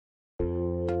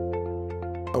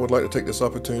I would like to take this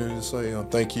opportunity to say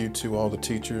thank you to all the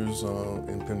teachers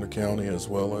in Pender County, as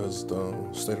well as the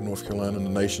state of North Carolina and the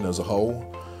nation as a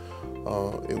whole.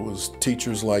 It was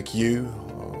teachers like you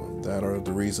that are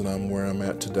the reason I'm where I'm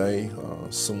at today.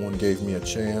 Someone gave me a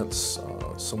chance,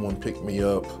 someone picked me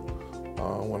up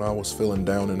when I was feeling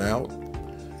down and out,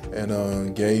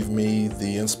 and gave me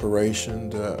the inspiration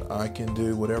that I can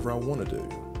do whatever I want to do.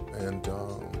 And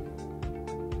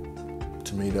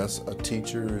to me, a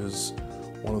teacher is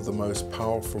one of the most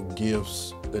powerful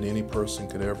gifts that any person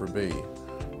could ever be,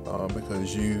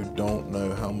 because you don't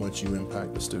know how much you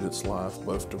impact the student's life,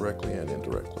 both directly and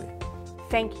indirectly.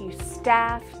 Thank you,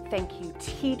 staff. Thank you,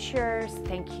 teachers.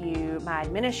 Thank you, my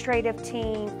administrative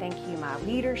team. Thank you, my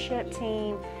leadership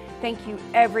team. Thank you,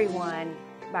 everyone,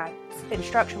 my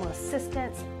instructional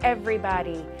assistants,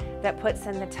 everybody that puts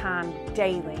in the time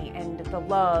daily and the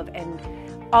love and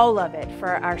all of it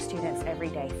for our students every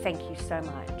day. Thank you so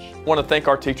much. I want to thank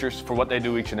our teachers for what they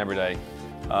do each and every day.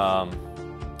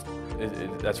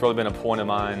 That's really been a point of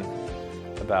mine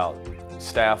about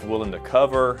staff willing to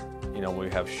cover. You know, we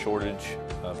have shortage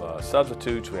of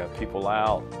substitutes, we have people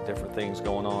out, different things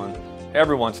going on.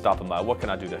 Everyone's stopping by. What can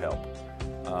I do to help?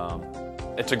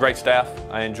 It's a great staff.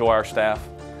 I enjoy our staff.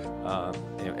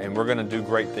 And we're going to do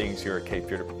great things here at Cape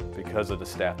Fear because of the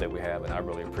staff that we have, and I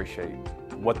really appreciate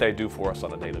what they do for us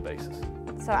on a daily basis.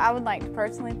 So I would like to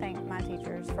personally thank my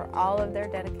teachers for all of their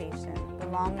dedication, the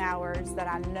long hours that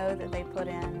I know that they put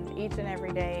in each and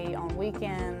every day on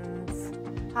weekends,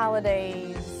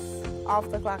 holidays,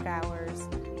 off-the-clock hours,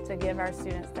 to give our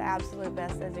students the absolute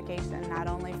best education, not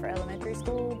only for elementary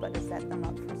school, but to set them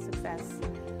up for success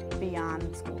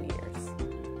beyond school years.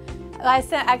 I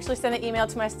actually sent an email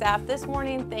to my staff this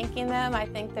morning thanking them. I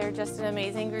think they're just an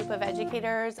amazing group of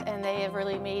educators, and they have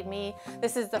really made me,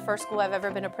 this is the first school I've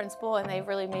ever been a principal, and they've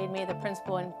really made me the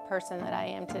principal and person that I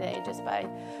am today just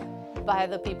by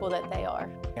the people that they are.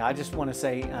 I just want to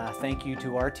say thank you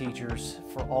to our teachers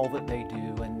for all that they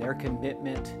do and their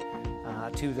commitment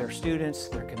to their students,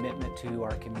 their commitment to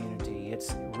our community.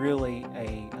 It's really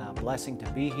a blessing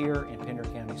to be here in Pender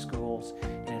County Schools,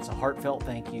 and it's a heartfelt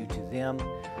thank you to them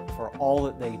for all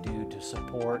that they do to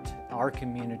support our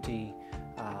community.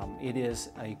 It is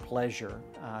a pleasure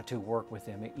to work with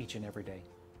them each and every day.